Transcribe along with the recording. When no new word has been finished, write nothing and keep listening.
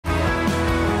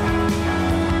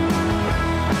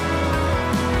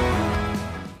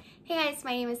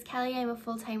my name is Kelly. I'm a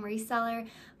full-time reseller.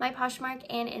 My Poshmark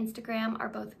and Instagram are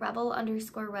both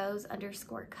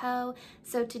rebel_rose_co.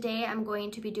 So today I'm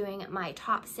going to be doing my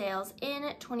top sales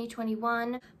in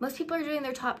 2021. Most people are doing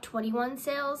their top 21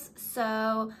 sales,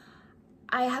 so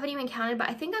I haven't even counted, but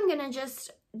I think I'm gonna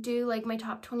just do like my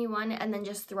top 21 and then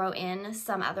just throw in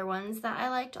some other ones that I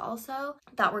liked also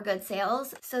that were good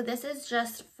sales. So this is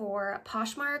just for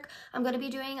Poshmark. I'm going to be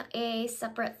doing a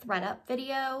separate Thredup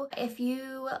video. If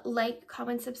you like,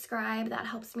 comment, subscribe, that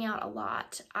helps me out a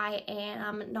lot. I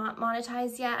am not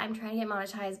monetized yet. I'm trying to get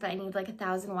monetized, but I need like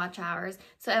 1,000 watch hours.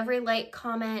 So every like,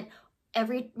 comment,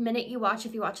 every minute you watch,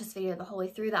 if you watch this video the whole way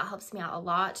through, that helps me out a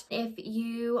lot. If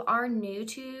you are new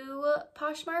to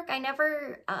Poshmark, I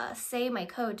never say my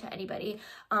code to anybody,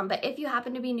 but if you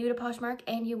happen to be new to Poshmark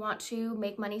and you want to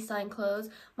make money selling clothes,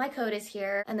 my code is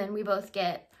here, and then we both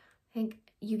get, I think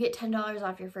you get $10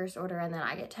 off your first order, and then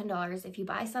I get $10 if you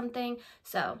buy something.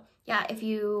 So yeah, if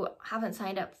you haven't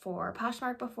signed up for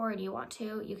Poshmark before and you want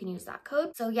to, you can use that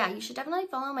code. So yeah, you should definitely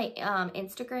follow my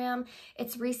Instagram.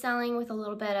 It's reselling with a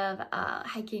little bit of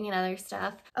hiking and other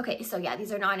stuff. Okay, so yeah,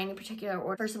 these are not in any particular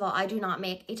order. First of all, I do not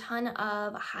make a ton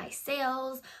of high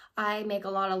sales. I make a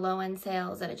lot of low-end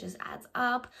sales and it just adds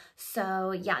up.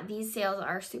 So yeah, these sales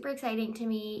are super exciting to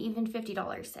me, even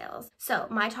 $50 sales. So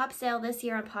my top sale this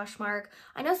year on Poshmark,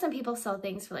 I know some people sell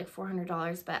things for like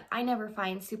 $400, but I never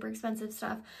find super expensive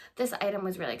stuff. This item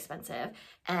was really expensive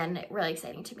and really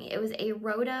exciting to me. It was a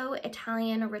Rodo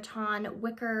Italian rattan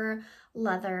wicker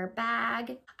leather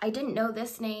bag. I didn't know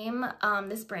this name,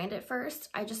 this brand at first.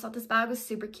 I just thought this bag was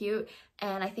super cute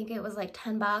and I think it was like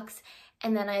 10 bucks.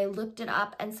 And then I looked it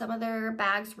up and some of their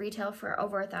bags retail for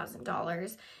over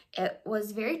 $1,000. It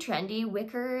was very trendy.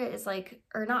 Wicker is like,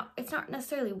 or not, it's not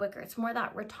necessarily wicker, it's more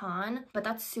that rattan, but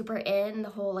that's super in, the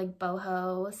whole like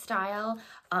boho style.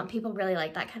 People really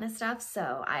like that kind of stuff.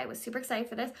 So I was super excited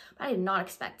for this, but I did not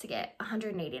expect to get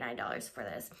 $189 for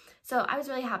this. So I was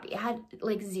really happy. It had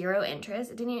like 0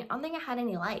 interest. I don't think it had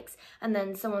any likes. And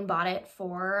then someone bought it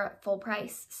for full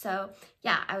price. So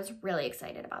yeah, I was really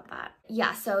excited about that.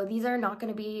 Yeah, so these are not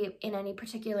going to be in any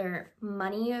particular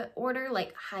money order,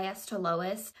 like highest to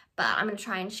lowest, but I'm going to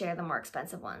try and share the more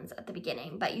expensive ones at the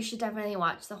beginning, but you should definitely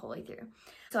watch the whole way through.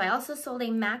 So I also sold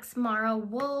a Max Mara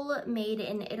wool made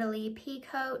in Italy pea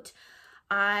coat.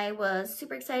 I was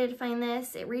super excited to find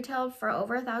this. It retailed for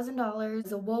over $1,000. It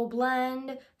was a wool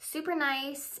blend, super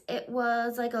nice. It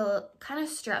was like a kind of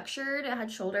structured, it had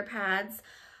shoulder pads,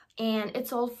 and it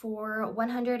sold for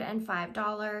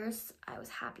 $105. I was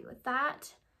happy with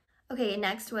that. Okay,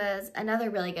 next was another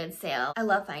really good sale. I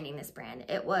love finding this brand.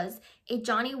 It was a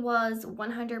Johnny Was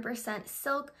 100%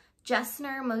 silk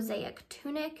Gessner mosaic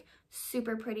tunic,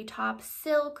 super pretty top,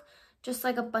 silk, just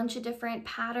like a bunch of different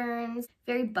patterns,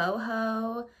 very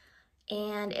boho,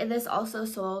 and this also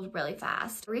sold really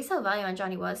fast. Resale value on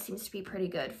Johnny Was seems to be pretty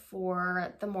good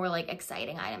for the more like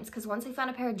exciting items, because once I found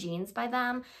a pair of jeans by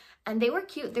them, and they were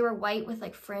cute, they were white with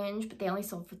like fringe, but they only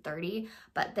sold for $30,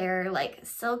 but their like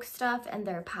silk stuff and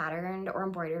their patterned or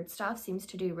embroidered stuff seems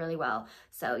to do really well.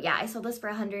 So yeah, I sold this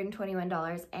for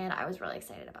 $121 and I was really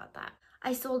excited about that.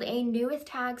 I sold a new with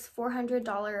tags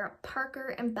 $400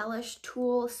 Parker embellished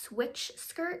tulle switch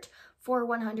skirt for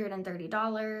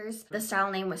 $130. The style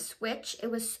name was Switch.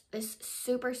 It was this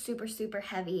super, super, super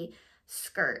heavy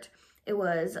skirt. It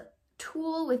was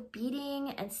tulle with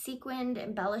beading and sequined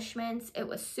embellishments. It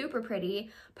was super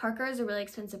pretty. Parker is a really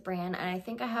expensive brand, and I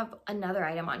think I have another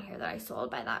item on here that I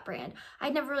sold by that brand.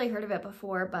 I'd never really heard of it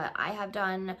before, but I have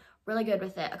done really good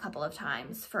with it a couple of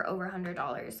times for over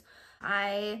 $100.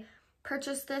 I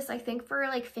purchased this, I think, for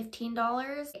like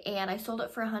 $15, and I sold it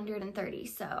for $130,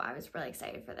 so I was really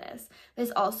excited for this.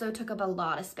 This also took up a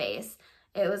lot of space.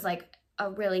 It was like a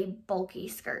really bulky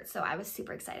skirt, so I was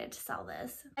super excited to sell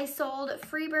this. I sold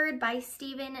Freebird by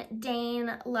Stephen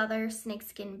Dane leather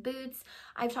snakeskin boots.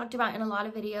 I've talked about in a lot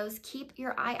of videos, keep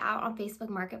your eye out on Facebook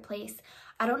Marketplace.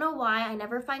 I don't know why, I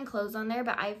never find clothes on there,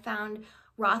 but I've found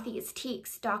Rothy's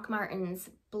Teaks, Doc Martens,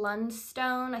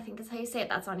 Blundstone, I think that's how you say it,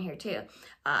 that's on here too.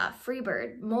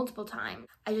 Freebird, multiple times.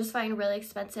 I just find really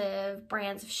expensive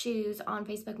brands of shoes on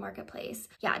Facebook Marketplace.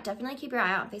 Yeah, definitely keep your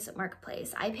eye out on Facebook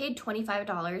Marketplace. I paid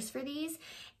 $25 for these,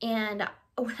 and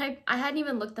when I hadn't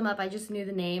even looked them up, I just knew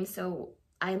the name, so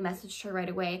I messaged her right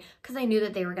away because I knew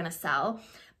that they were gonna sell,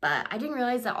 but I didn't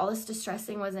realize that all this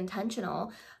distressing was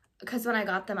intentional. Because when I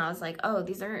got them, I was like, oh,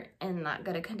 these aren't in that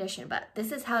good a condition, but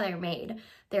this is how they're made.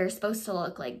 They're supposed to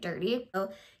look like dirty.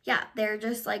 So yeah, they're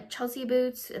just like Chelsea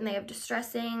boots, and they have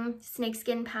distressing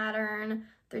snakeskin pattern.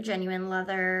 They're genuine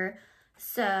leather.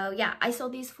 So yeah, I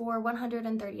sold these for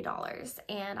 $130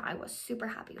 and I was super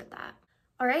happy with that.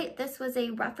 All right, this was a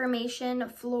Reformation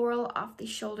floral off the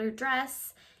shoulder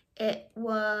dress. It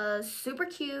was super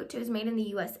cute. It was made in the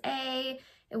USA.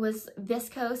 It was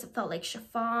viscose. It felt like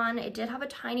chiffon. It did have a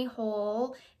tiny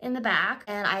hole in the back,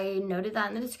 and I noted that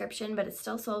in the description, but it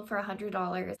still sold for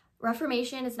 $100.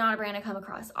 Reformation is not a brand I come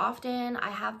across often. I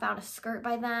have found a skirt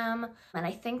by them, and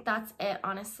I think that's it,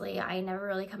 honestly. I never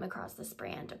really come across this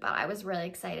brand, but I was really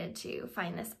excited to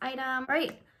find this item. All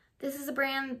right. This is a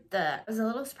brand that I was a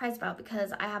little surprised about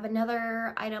because I have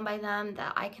another item by them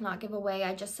that I cannot give away.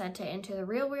 I just sent it into the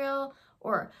Real,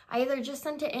 or I either just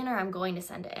sent it in or I'm going to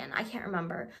send it in. I can't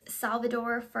remember.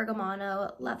 Salvador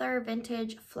Fergamano leather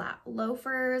vintage flat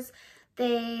loafers.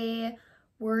 They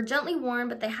were gently worn,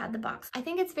 but they had the box. I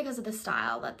think it's because of the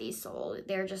style that these sold.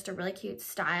 They're just a really cute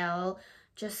style,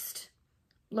 just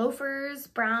loafers,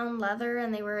 brown leather,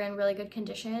 and they were in really good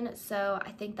condition. So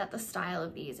I think that the style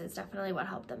of these is definitely what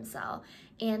helped them sell.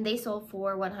 And they sold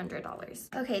for $100.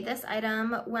 Okay, this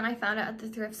item, when I found it at the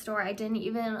thrift store, I didn't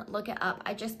even look it up.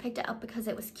 I just picked it up because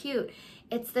it was cute.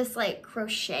 It's this like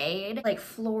crocheted, like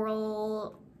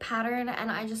floral pattern,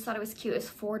 and I just thought it was cute. It's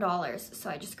 $4, so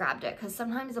I just grabbed it because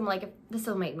sometimes I'm like, this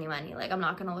will make me money, like I'm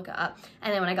not gonna look it up.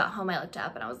 And then when I got home, I looked it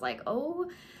up and I was like,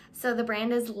 oh. So the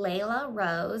brand is Layla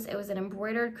Rose. It was an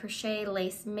embroidered crochet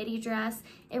lace midi dress.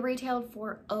 It retailed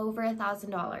for over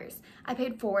 $1,000. I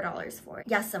paid $4 for it.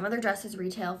 Yes, some other dresses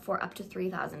retail for up to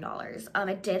 $3,000.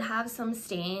 It did have some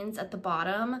stains at the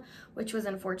bottom, which was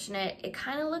unfortunate. It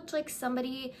kind of looked like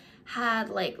somebody had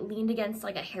like leaned against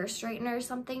like a hair straightener or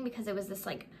something, because it was this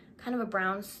like kind of a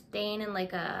brown stain and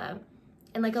like a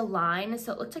line.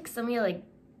 So it looked like somebody like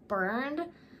burned.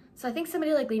 So I think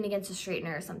somebody like leaned against a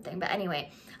straightener or something. But anyway,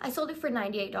 I sold it for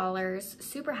 $98.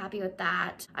 Super happy with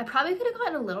that. I probably could have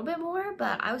gotten a little bit more,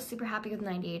 but I was super happy with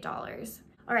 $98.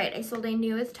 All right, I sold a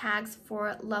new with tags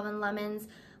for Love and Lemon's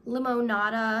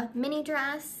Limonada mini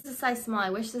dress. This is a size small.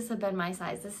 I wish this had been my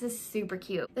size. This is super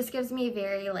cute. This gives me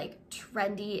very like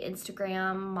trendy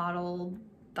Instagram model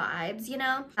vibes, you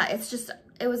know?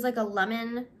 It was like a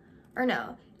lemon, or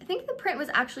no, I think the print was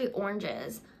actually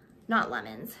oranges, not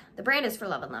lemons. The brand is for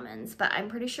Love and Lemons, but I'm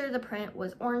pretty sure the print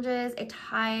was oranges. It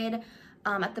tied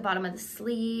at the bottom of the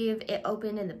sleeve. It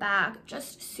opened in the back,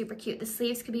 just super cute. The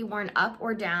sleeves could be worn up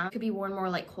or down. Could be worn more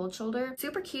like cold shoulder.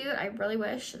 Super cute. I really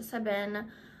wish this had been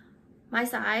my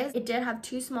size. It did have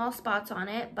 2 small spots on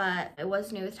it, but it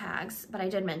was new with tags, but I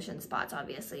did mention spots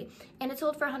obviously. And it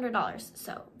sold for $100,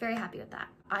 so very happy with that.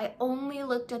 I only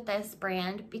looked at this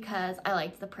brand because I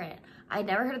liked the print. I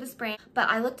never heard of this brand, but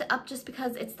I looked it up just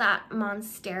because it's that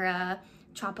Monstera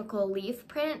tropical leaf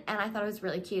print, and I thought it was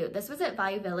really cute. This was at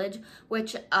Value Village,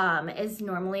 which is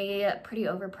normally pretty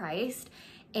overpriced,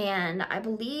 and I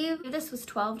believe this was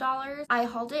 $12. I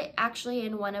hauled it actually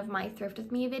in one of my Thrift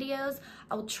With Me videos.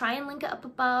 I will try and link it up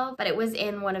above, but it was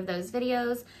in one of those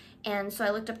videos. And so I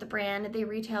looked up the brand. They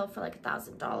retail for like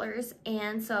 $1,000,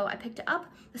 and so I picked it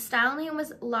up. The style name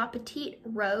was La Petite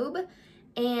Robe,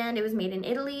 and it was made in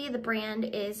Italy. The brand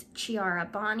is Chiara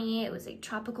Boni. It was a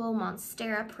tropical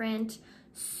Monstera print.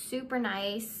 Super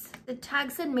nice. The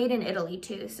tag said made in Italy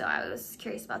too, so I was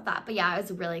curious about that. But yeah, I was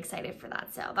really excited for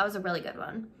that sale. That was a really good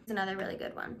one. It's another really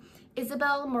good one.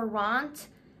 Isabelle Marant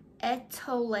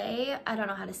Etole, I don't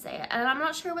know how to say it. And I'm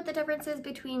not sure what the difference is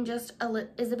between just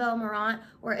Isabelle Marant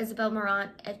or Isabelle Marant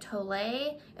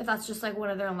Etole, if that's just like one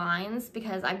of their lines,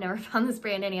 because I've never found this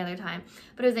brand any other time.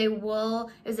 But it was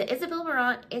an Isabelle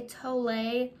Marant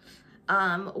Etole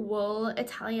wool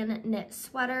Italian knit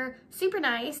sweater. Super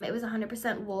nice. It was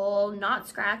 100% wool, not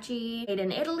scratchy, made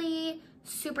in Italy.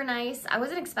 Super nice. I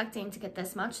wasn't expecting to get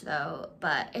this much though,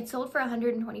 but it sold for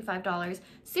 $125.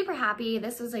 Super happy.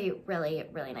 This was a really,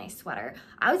 really nice sweater.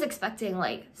 I was expecting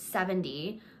like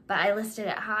 70, but I listed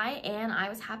it high and I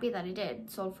was happy that it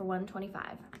did. Sold for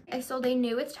 $125. I sold a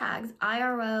new with tags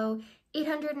IRO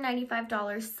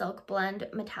 $895 silk blend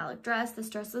metallic dress. This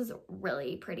dress is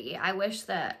really pretty. I wish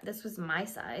that this was my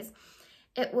size.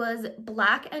 It was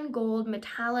black and gold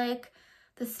metallic.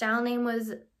 The style name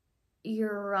was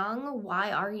Yurung,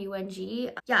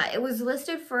 Y-R-U-N-G. Yeah, it was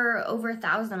listed for over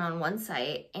 $1,000 on one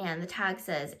site, and the tag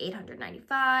says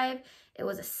 $895. It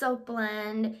was a silk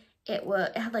blend. It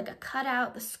had like a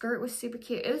cutout. The skirt was super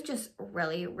cute. It was just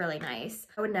really, really nice.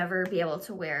 I would never be able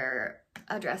to wear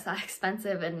a dress that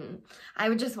expensive, and I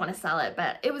would just want to sell it,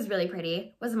 but it was really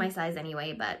pretty. Wasn't my size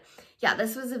anyway, but yeah,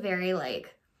 this was a very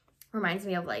like, reminds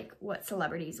me of like what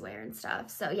celebrities wear and stuff.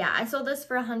 So yeah, I sold this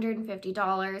for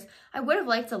 $150. I would have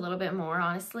liked a little bit more,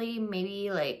 honestly,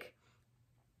 maybe like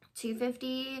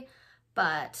 $250,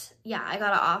 but yeah, I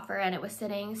got an offer and it was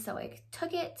sitting, so I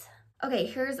took it. Okay,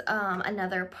 here's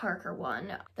another Parker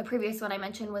one. The previous one I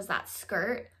mentioned was that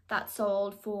skirt, that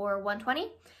sold for $120.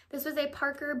 This was a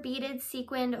Parker beaded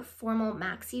sequined formal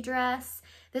maxi dress.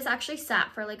 This actually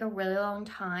sat for like a really long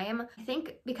time. I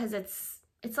think because it's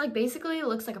like basically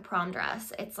looks like a prom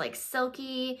dress. It's like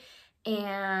silky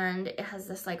and it has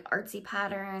this like artsy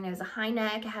pattern. It was a high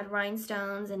neck, it had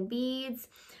rhinestones and beads,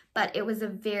 but it was a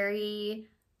very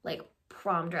like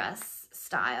prom dress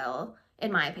style,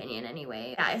 in my opinion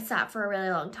anyway. Yeah, it sat for a really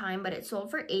long time, but it sold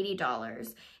for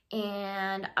 $80.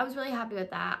 And I was really happy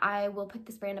with that. I will pick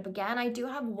this brand up again. I do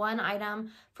have one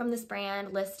item from this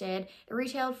brand listed. It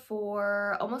retailed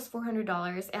for almost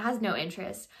 $400. It has no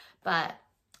interest, but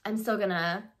I'm still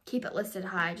gonna keep it listed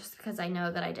high just because I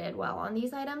know that I did well on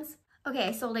these items. Okay,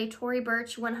 I sold a Tory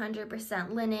Burch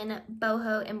 100% linen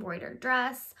boho embroidered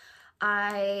dress.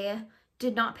 I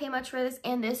did not pay much for this,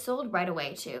 and this sold right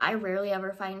away too. I rarely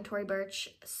ever find Tory Burch,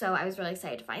 so I was really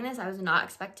excited to find this. I was not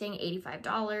expecting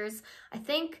 $85. I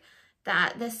think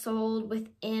that this sold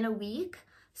within a week.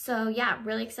 So yeah,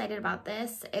 really excited about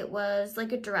this. It was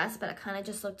like a dress, but it kind of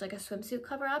just looked like a swimsuit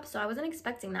cover up, so I wasn't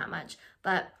expecting that much.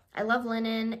 But I love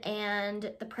linen,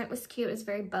 and the print was cute. It was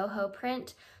very boho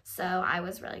print, so I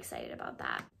was really excited about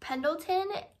that. Pendleton,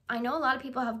 I know a lot of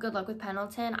people have good luck with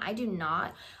Pendleton. I do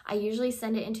not. I usually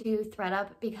send it into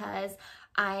Thredup because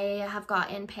I have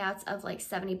gotten payouts of like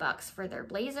 70 bucks for their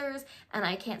blazers, and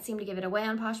I can't seem to give it away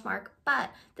on Poshmark, but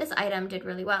this item did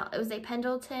really well. It was a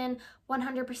Pendleton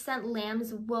 100%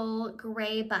 lamb's wool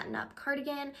gray button-up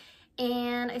cardigan,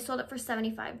 and I sold it for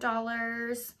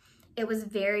 $75. It was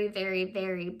very, very,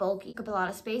 very bulky, took up a lot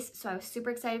of space, so I was super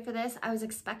excited for this. I was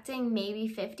expecting maybe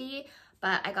 50,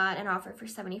 but I got an offer for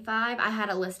 75. I had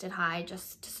it listed high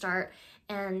just to start,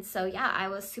 and so yeah, I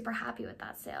was super happy with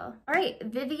that sale. All right,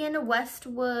 Vivienne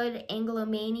Westwood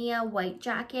Anglomania white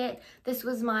jacket. This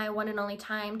was my one and only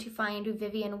time to find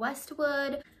Vivienne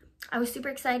Westwood. I was super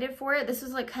excited for it. This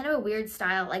was like kind of a weird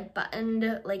style, like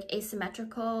buttoned, like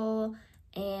asymmetrical,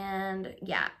 and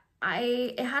yeah,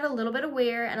 it had a little bit of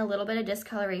wear and a little bit of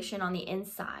discoloration on the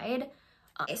inside.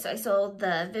 Okay, so I sold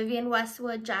the Vivienne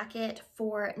Westwood jacket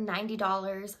for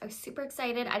 $90. I was super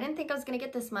excited. I didn't think I was gonna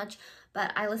get this much,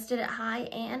 but I listed it high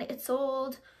and it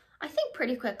sold, I think,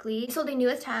 pretty quickly. I sold a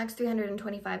newest tags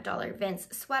 $325 Vince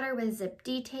sweater with zip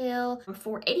detail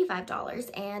for $85,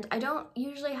 and I don't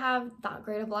usually have that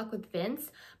great of luck with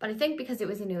Vince, but I think because it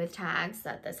was a new with tags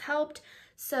that this helped.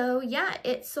 So yeah,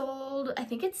 it sold, I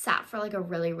think it sat for like a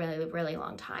really, really, really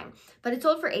long time, but it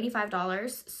sold for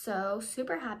 $85, so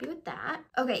super happy with that.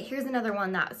 Okay, here's another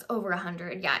one that's over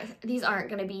 100. Yeah, these aren't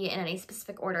gonna be in any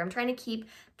specific order. I'm trying to keep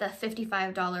the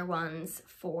 $55 ones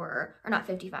for, or not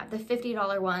 55, the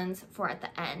 $50 ones for at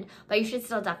the end, but you should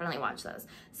still definitely watch those.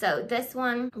 So this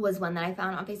one was one that I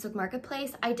found on Facebook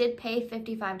Marketplace. I did pay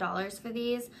 $55 for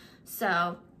these,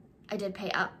 so I did pay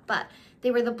up, but they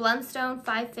were the Blundstone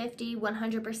 550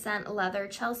 100% leather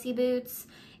Chelsea boots,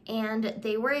 and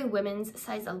they were a women's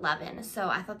size 11, so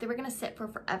I thought they were gonna sit for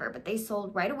forever, but they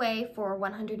sold right away for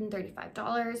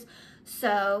 $135.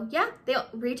 So yeah, they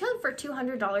retailed for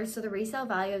 $200, so the resale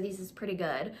value of these is pretty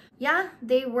good. Yeah,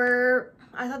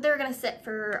 I thought they were gonna sit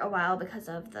for a while because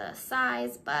of the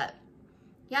size, but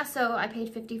yeah, so I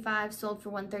paid $55, sold for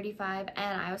 $135,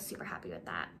 and I was super happy with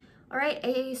that. All right,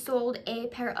 I sold a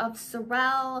pair of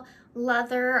Sorel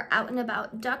leather out and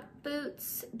about duck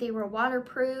boots. They were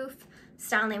waterproof.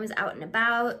 Style name was Out and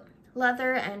About.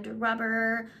 Leather and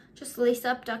rubber, just lace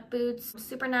up duck boots.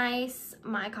 Super nice.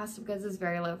 My cost of goods is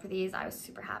very low for these. I was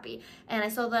super happy. And I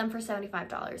sold them for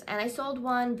 $75. And I sold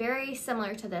one very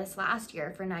similar to this last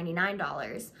year for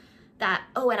 $99.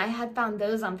 Oh, and I had found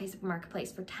those on Facebook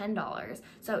Marketplace for $10.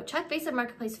 So check Facebook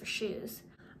Marketplace for shoes.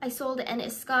 I sold an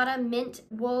Escada mint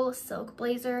wool silk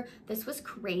blazer. This was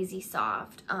crazy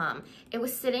soft. It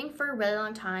was sitting for a really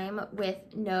long time with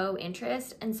no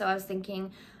interest, and so I was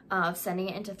thinking of sending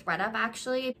it into Thredup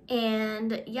actually.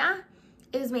 And yeah,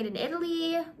 it was made in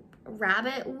Italy,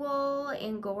 rabbit wool,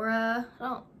 Angora. I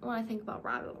don't want to think about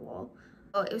rabbit wool.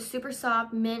 Oh, it was super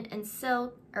soft mint and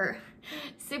silk, or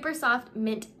super soft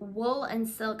mint wool and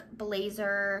silk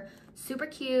blazer. Super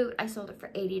cute. I sold it for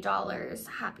 $80.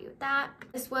 Happy with that.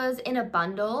 This was in a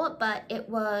bundle, but it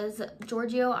was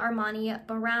Giorgio Armani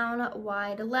brown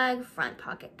wide leg front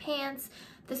pocket pants.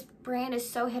 This brand is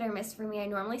so hit or miss for me. I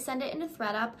normally send it into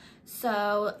Thredup,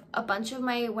 so a bunch of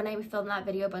my, when I filmed that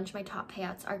video, a bunch of my top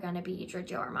payouts are gonna be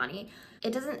Giorgio Armani.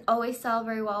 It doesn't always sell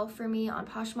very well for me on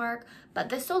Poshmark, but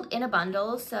this sold in a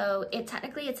bundle, so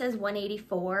technically it says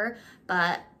 $184,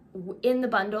 but in the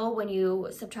bundle, when you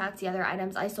subtract the other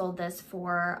items, I sold this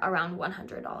for around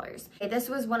 $100. Okay, this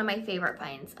was one of my favorite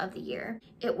finds of the year.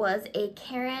 It was a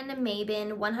Karen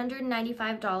Mabin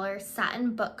 $195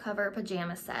 satin book cover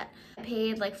pajama set. I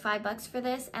paid like $5 for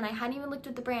this, and I hadn't even looked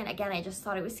at the brand. Again, I just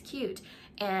thought it was cute,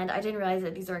 and I didn't realize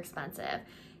that these were expensive.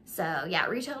 So yeah, it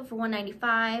retailed for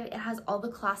 $195. It has all the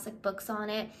classic books on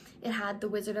it. It had The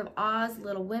Wizard of Oz,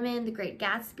 Little Women, The Great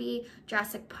Gatsby,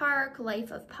 Jurassic Park,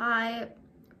 Life of Pi,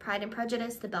 Pride and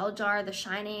Prejudice, The Bell Jar, The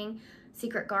Shining,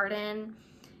 Secret Garden,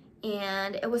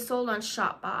 and it was sold on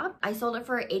Shopbop. I sold it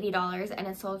for $80 and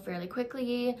it sold fairly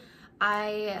quickly.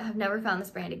 I have never found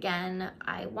this brand again.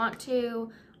 I want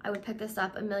to. I would pick this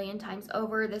up a million times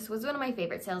over. This was one of my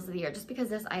favorite sales of the year just because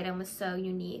this item was so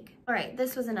unique. All right,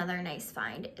 this was another nice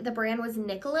find. The brand was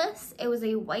Nicholas. It was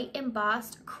a white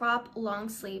embossed crop long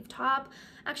sleeve top.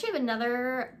 I actually have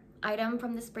another item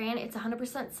from this brand. It's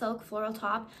 100% silk floral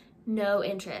top. No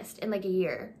interest in like a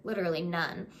year, literally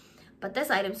none. But this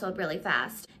item sold really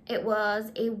fast. It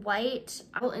was a white,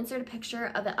 I will insert a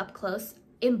picture of it up close.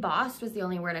 Embossed was the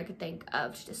only word I could think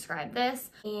of to describe this.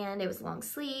 And it was long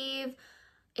sleeve.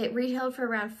 It retailed for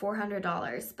around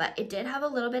 $400, but it did have a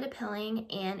little bit of pilling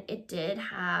and it did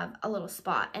have a little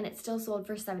spot, and it still sold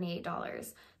for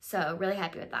 $78. So really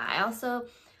happy with that.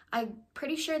 I'm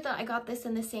pretty sure that I got this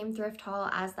in the same thrift haul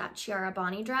as that Chiara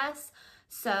Bonnie dress.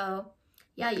 So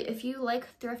yeah, if you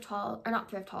like thrift haul, or not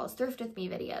thrift hauls, thrift with me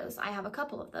videos, I have a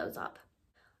couple of those up.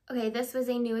 Okay, this was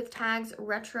a New with Tags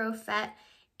retro fete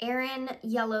Aran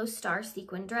yellow star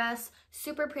sequin dress,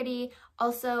 super pretty.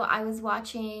 Also, I was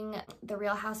watching The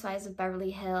Real Housewives of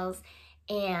Beverly Hills,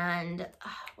 and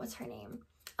what's her name?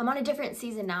 I'm on a different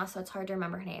season now, so it's hard to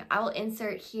remember her name. I will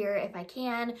insert here if I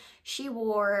can. She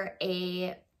wore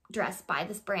a dress by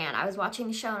this brand. I was watching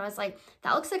the show and I was like,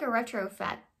 that looks like a retro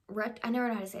fete. I never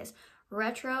know how to say this.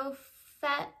 Retro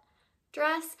fete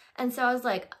dress. And so I was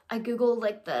like, I googled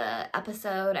like the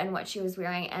episode and what she was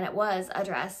wearing, and it was a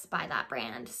dress by that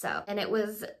brand. So, and it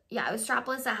was, yeah, it was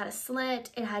strapless. It had a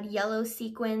slit, it had yellow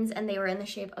sequins, and they were in the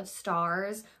shape of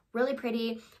stars. Really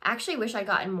pretty. I actually wish I'd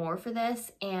gotten more for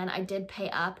this, and I did pay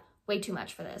up way too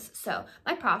much for this. So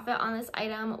my profit on this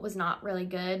item was not really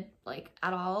good, like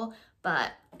at all,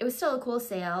 but it was still a cool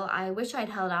sale. I wish I'd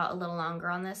held out a little longer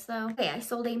on this though. Okay, I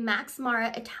sold a Max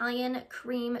Mara Italian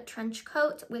cream trench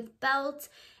coat with belt.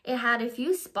 It had a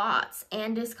few spots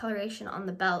and discoloration on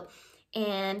the belt,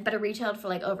 but it retailed for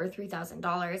like over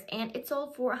 $3,000, and it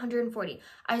sold for $140.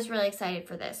 I was really excited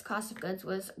for this. Cost of goods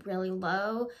was really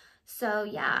low. So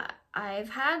yeah, I've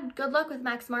had good luck with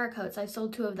Max Mara coats. I've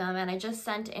sold 2 of them, and I just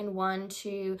sent in one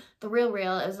to The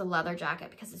Real. It was a leather jacket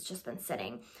because it's just been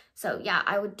sitting. So yeah,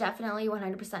 I would definitely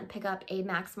 100% pick up a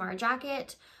Max Mara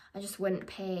jacket. I just wouldn't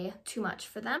pay too much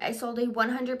for them. I sold a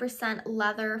 100%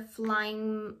 leather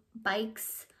Flying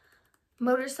Bikes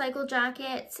motorcycle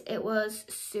jacket. It was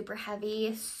super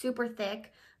heavy, super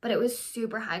thick, but it was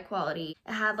super high quality.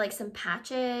 It had like some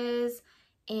patches,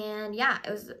 and yeah,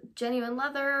 it was genuine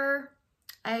leather.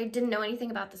 I didn't know anything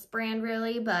about this brand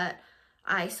really, but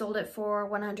I sold it for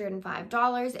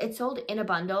 $105. It sold in a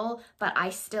bundle, but I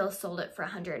still sold it for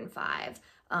 $105.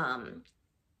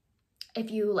 If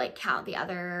you like count the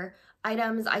other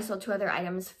items, I sold 2 other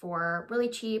items for really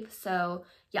cheap. So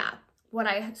yeah, what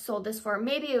I sold this for,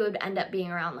 maybe it would end up being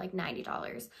around like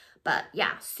 $90. But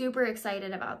yeah, super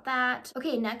excited about that.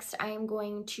 Okay, next I am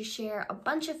going to share a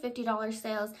bunch of $50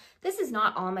 sales. This is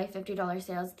not all my $50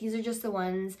 sales. These are just the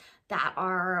ones that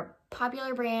are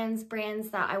popular brands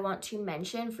that I want to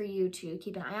mention for you to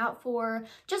keep an eye out for.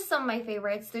 Just some of my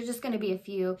favorites. There's just going to be a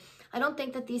few. I don't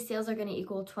think that these sales are going to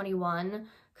equal 21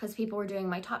 because people were doing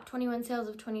my top 21 sales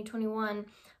of 2021.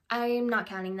 I'm not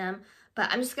counting them, but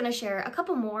I'm just going to share a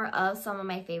couple more of some of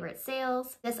my favorite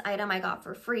sales. This item I got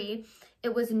for free.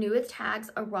 It was New with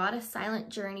Tags Errata Silent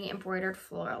Journey embroidered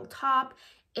floral top.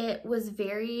 It was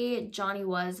very Johnny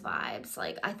Was vibes.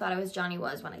 Like, I thought it was Johnny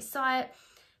Was when I saw it.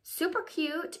 Super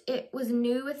cute. It was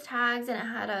New with Tags, and it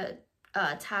had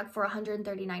a tag for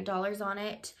 $139 on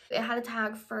it. It had a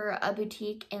tag for a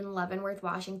boutique in Leavenworth,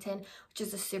 Washington, which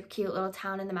is a super cute little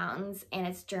town in the mountains, and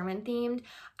it's German themed.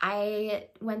 I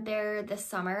went there this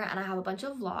summer, and I have a bunch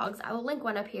of vlogs. I will link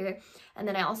one up here, and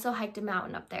then I also hiked a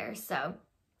mountain up there. So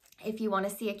if you want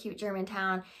to see a cute German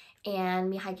town and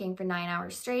me hiking for 9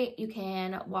 hours straight, you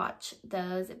can watch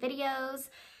those videos.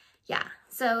 Yeah,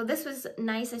 so this was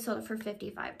nice. I sold it for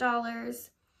 $55.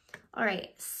 All right,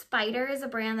 Spider is a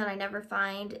brand that I never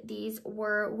find. These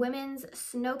were women's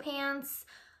snow pants.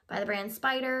 by the brand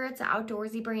Spider. It's an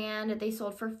outdoorsy brand. They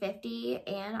sold for $50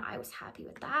 and I was happy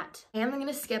with that. And I'm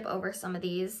gonna skip over some of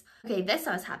these. Okay, this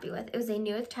I was happy with. It was a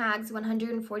new with tags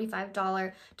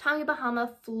 $145 Tommy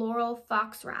Bahama floral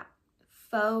faux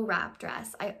wrap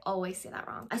dress. I always say that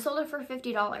wrong. I sold it for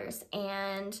 $50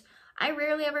 and I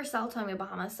rarely ever sell Tommy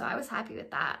Bahama, so I was happy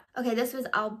with that. Okay, this was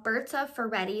Alberta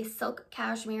Ferretti silk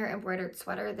cashmere embroidered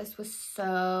sweater. This was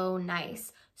so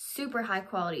nice. Super high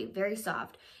quality, very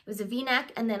soft. It was a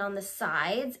V-neck, and then on the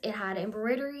sides, it had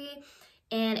embroidery,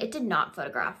 and it did not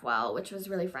photograph well, which was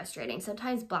really frustrating.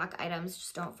 Sometimes black items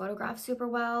just don't photograph super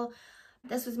well.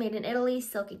 This was made in Italy,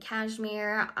 silky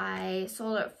cashmere. I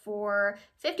sold it for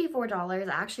 $54.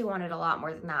 I actually wanted a lot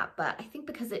more than that, but I think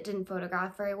because it didn't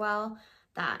photograph very well,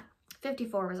 that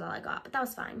 $54 was all I got, but that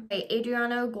was fine. Okay,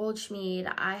 Adriano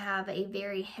Goldschmied. I have a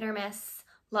very hit or miss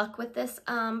luck with this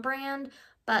brand,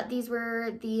 but these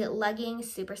were the legging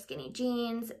super skinny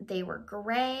jeans. They were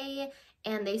gray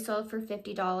and they sold for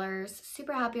 $50.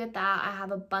 Super happy with that. I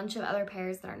have a bunch of other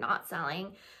pairs that are not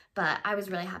selling, but I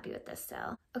was really happy with this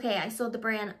sale. Okay, I sold the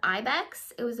brand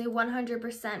Ibex. It was a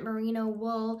 100% merino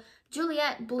wool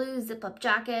Juliet blue zip-up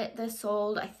jacket. This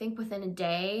sold, I think, within a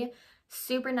day.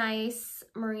 Super nice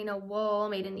merino wool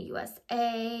made in the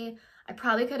USA. I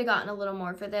probably could have gotten a little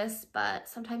more for this, but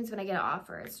sometimes when I get an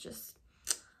offer, it's just,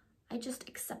 I just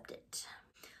accept it.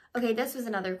 Okay, this was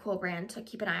another cool brand to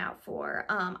keep an eye out for.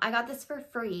 I got this for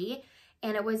free,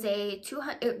 and it was it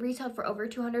retailed for over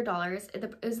 $200.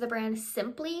 It was the brand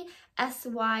Simply,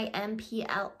 S-Y-M-P-L-I.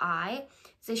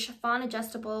 It's a chiffon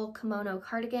adjustable kimono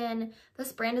cardigan.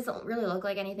 This brand doesn't really look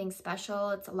like anything special.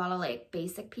 It's a lot of like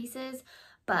basic pieces,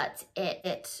 but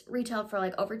it retailed for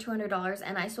like over $200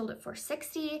 and I sold it for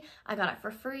 $60. I got it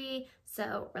for free,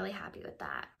 so really happy with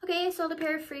that. Okay, I sold a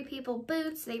pair of Free People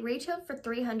boots. They retailed for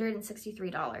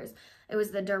 $363. It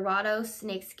was the Dorado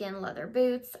snakeskin leather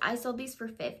boots. I sold these for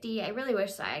 $50. I really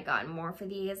wish I had gotten more for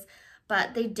these,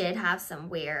 but they did have some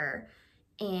wear.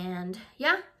 And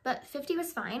yeah, but $50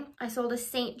 was fine. I sold a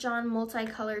St. John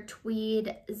multicolored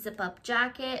tweed zip-up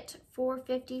jacket for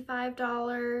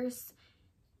 $55.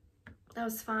 That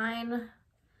was fine.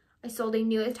 I sold a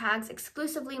new with tags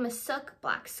exclusively Masuk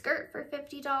black skirt for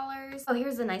 $50. Oh,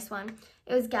 here's a nice one.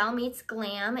 It was Gal Meets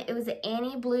Glam. It was an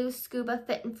Annie blue scuba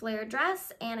fit and flare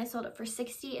dress, and I sold it for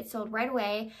 $60. It sold right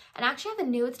away. And I actually have a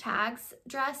new with tags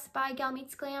dress by Gal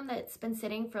Meets Glam that's been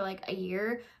sitting for like a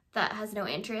year that has no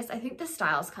interest. I think the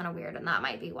style is kind of weird and that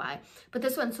might be why. But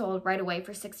this one sold right away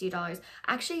for $60.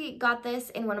 I actually got this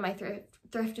in one of my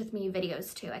Thrift With Me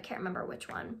videos too. I can't remember which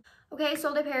one. Okay, I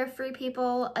sold a pair of Free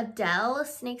People Adele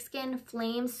snakeskin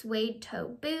flame suede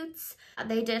toe boots.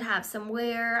 They did have some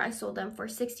wear. I sold them for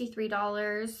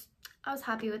 $63. I was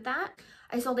happy with that.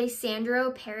 I sold a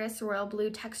Sandro Paris royal blue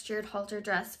textured halter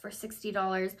dress for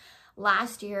 $60.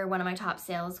 Last year, one of my top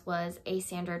sales was a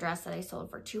Sandro dress that I sold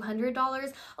for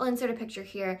 $200. I'll insert a picture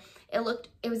here. It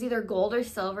was either gold or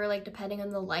silver, like depending on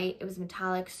the light. It was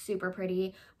metallic, super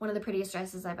pretty. One of the prettiest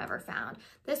dresses I've ever found.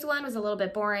 This one was a little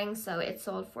bit boring, so it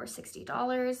sold for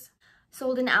 $60.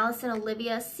 Sold an Alice and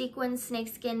Olivia sequin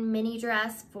snakeskin mini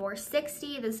dress for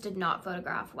 $60. This did not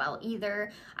photograph well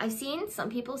either. I've seen some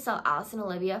people sell Alice and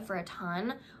Olivia for a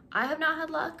ton. I have not had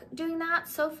luck doing that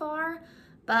so far,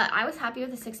 but I was happy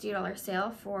with a $60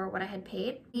 sale for what I had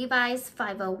paid. Levi's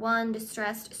 501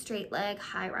 distressed straight leg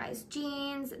high-rise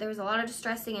jeans. There was a lot of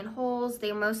distressing and holes.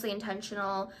 They were mostly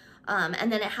intentional.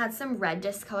 And then it had some red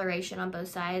discoloration on both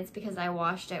sides because I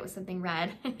washed it with something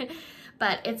red.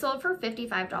 But it sold for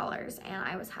 $55 and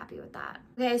I was happy with that.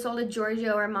 Okay, I sold a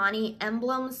Giorgio Armani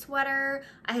emblem sweater.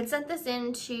 I had sent this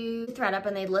into Thredup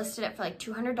and they listed it for like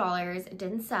 $200. It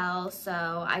didn't sell,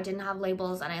 so I didn't have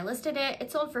labels and I listed it.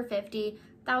 It sold for $50.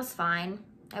 That was fine.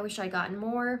 I wish I'd gotten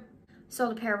more.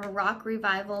 Sold a pair of Rock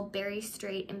Revival Berry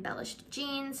Straight embellished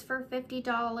jeans for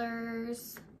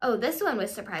 $50. Oh, this one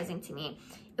was surprising to me.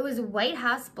 It was White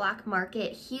House Black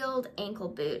Market heeled ankle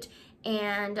boot,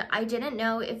 and I didn't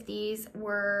know if these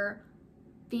were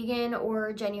vegan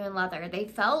or genuine leather. They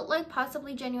felt like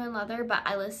possibly genuine leather, but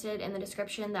I listed in the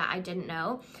description that I didn't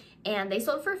know. And they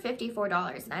sold for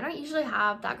 $54, and I don't usually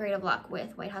have that great of luck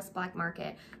with White House Black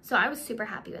Market, so I was super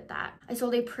happy with that. I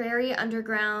sold a Prairie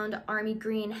Underground Army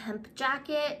Green hemp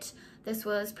jacket. This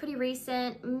was pretty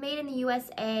recent, made in the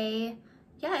USA.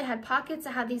 Yeah, it had pockets.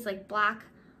 It had these like black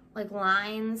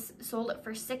lines. Sold it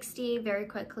for $60 very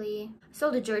quickly.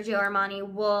 Sold a Giorgio Armani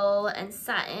wool and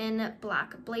satin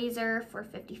black blazer for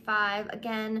 $55.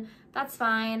 Again, that's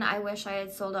fine. I wish I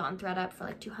had sold it on Thredup for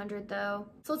like $200 though.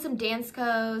 Sold some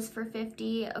Danskos for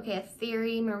 $50. Okay, a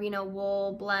Theory merino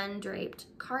wool blend draped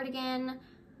cardigan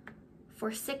for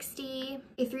 $60.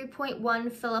 A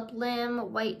 3.1 Phillip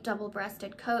Lim white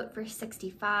double-breasted coat for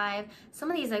 $65. Some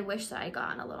of these I wish that I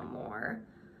got a little more.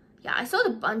 Yeah, I sold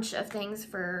a bunch of things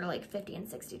for like $50 and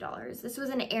 $60. This was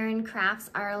an Erin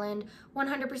Crafts Ireland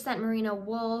 100% merino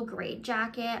wool gray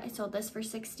jacket. I sold this for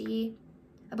 $60.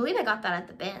 I believe I got that at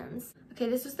the bins. Okay,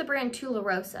 this was the brand Tula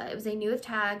Rosa. It was a new with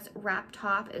tags wrap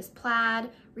top. It was plaid,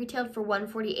 retailed for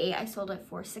 $148. I sold it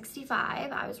for $65.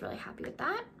 I was really happy with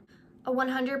that. A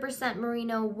 100%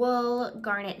 merino wool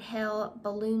Garnet Hill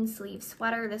balloon sleeve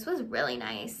sweater. This was really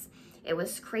nice. It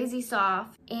was crazy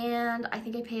soft, and I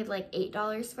think I paid like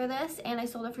 $8 for this, and I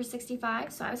sold it for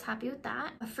 $65, so I was happy with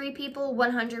that. A Free People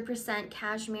 100%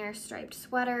 cashmere striped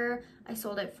sweater. I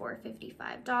sold it for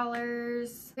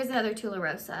 $55. Here's another Tula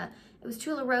Rosa. It was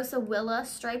Tula Rosa Willa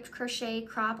striped crochet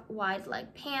crop wide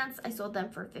leg pants. I sold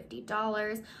them for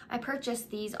 $50. I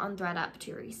purchased these on Thredup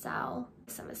to resell.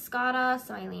 Some Escada,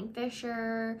 some Eileen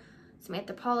Fisher, some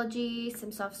Anthropology,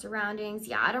 some Soft Surroundings.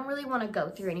 Yeah, I don't really want to go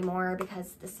through anymore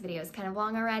because this video is kind of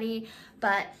long already.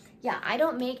 But yeah, I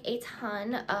don't make a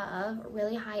ton of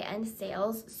really high-end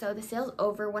sales. So the sales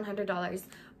over $100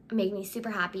 make me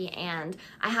super happy. And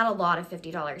I had a lot of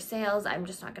 $50 sales. I'm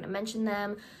just not going to mention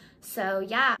them. So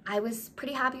yeah, I was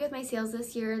pretty happy with my sales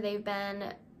this year. They've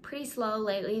been pretty slow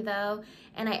lately though,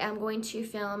 and I am going to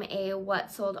film a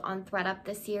what sold on Thredup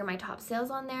this year, my top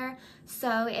sales on there.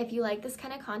 So if you like this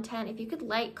kind of content, if you could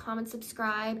like, comment,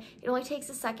 subscribe, it only takes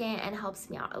a second and helps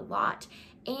me out a lot.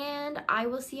 And I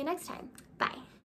will see you next time. Bye.